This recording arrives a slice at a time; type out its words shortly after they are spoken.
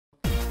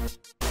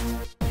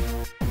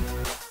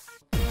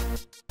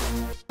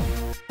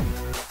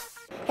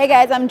Hey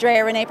guys, I'm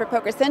Drea Renee for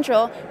Poker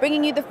Central,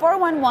 bringing you the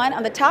 411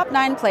 on the top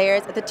 9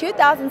 players at the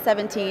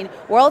 2017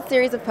 World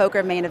Series of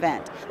Poker main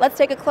event. Let's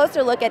take a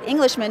closer look at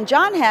Englishman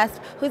John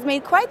Hesp, who's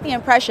made quite the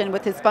impression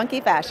with his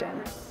funky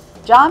fashion.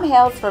 John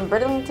hails from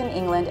Bridlington,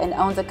 England, and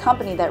owns a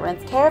company that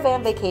rents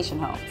caravan vacation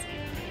homes.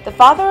 The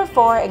father of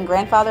 4 and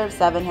grandfather of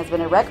 7 has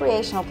been a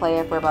recreational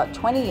player for about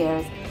 20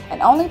 years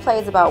and only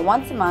plays about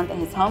once a month in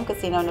his home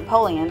casino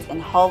Napoleon's in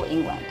Hull,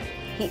 England.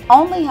 He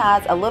only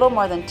has a little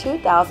more than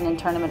 $2,000 in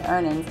tournament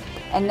earnings,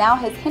 and now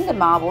his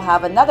Hindemob will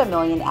have another $1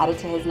 million added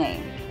to his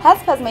name.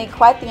 Hesp has made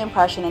quite the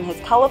impression in his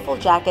colorful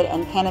jacket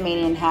and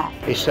Panamanian hat.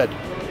 He said,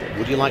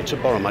 "Would you like to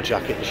borrow my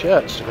jacket and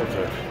shirts to go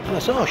through?" And I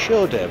said, "Oh,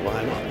 sure, Dave,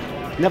 why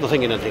not?" Never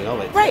thinking anything of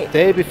it. Right. The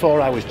day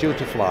before I was due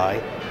to fly,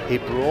 he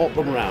brought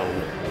them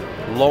round,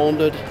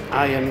 laundered,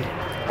 ironed,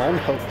 on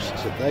hooks. I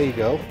said, "There you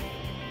go."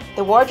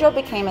 The wardrobe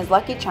became his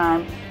lucky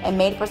charm and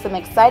made for some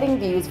exciting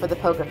views for the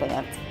poker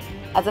fans.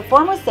 As a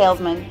former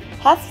salesman,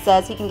 Hesp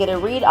says he can get a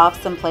read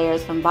off some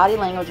players from body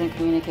language and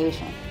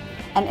communication.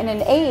 And in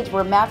an age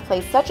where math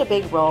plays such a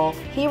big role,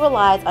 he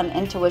relies on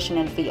intuition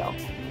and feel.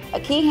 A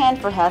key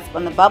hand for Hesp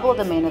on the bubble of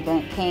the main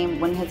event came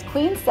when his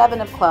Queen 7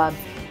 of clubs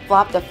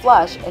flopped a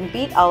flush and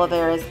beat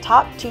Oliveira's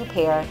top 2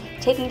 pair,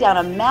 taking down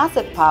a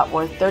massive pot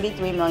worth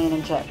 $33 million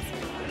in chips.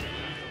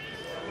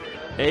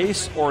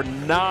 Ace or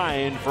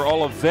 9 for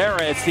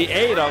Oliveira. It's the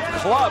 8 of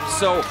clubs,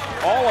 so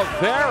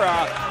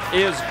Oliveira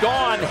is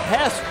gone.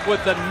 Hesp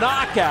with the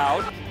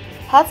knockout.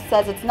 Hesp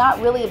says it's not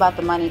really about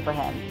the money for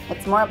him,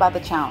 it's more about the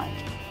challenge.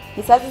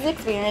 He says his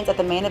experience at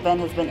the main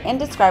event has been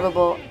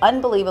indescribable,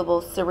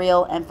 unbelievable,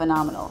 surreal, and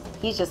phenomenal.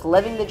 He's just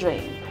living the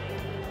dream.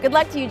 Good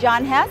luck to you,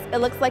 John Hesp. It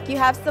looks like you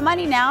have some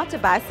money now to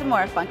buy some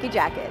more funky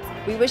jackets.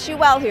 We wish you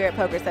well here at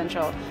Poker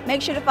Central.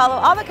 Make sure to follow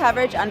all the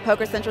coverage on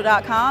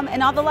PokerCentral.com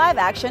and all the live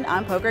action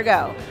on Poker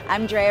Go.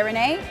 I'm Drea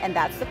Renee, and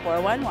that's the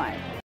 411.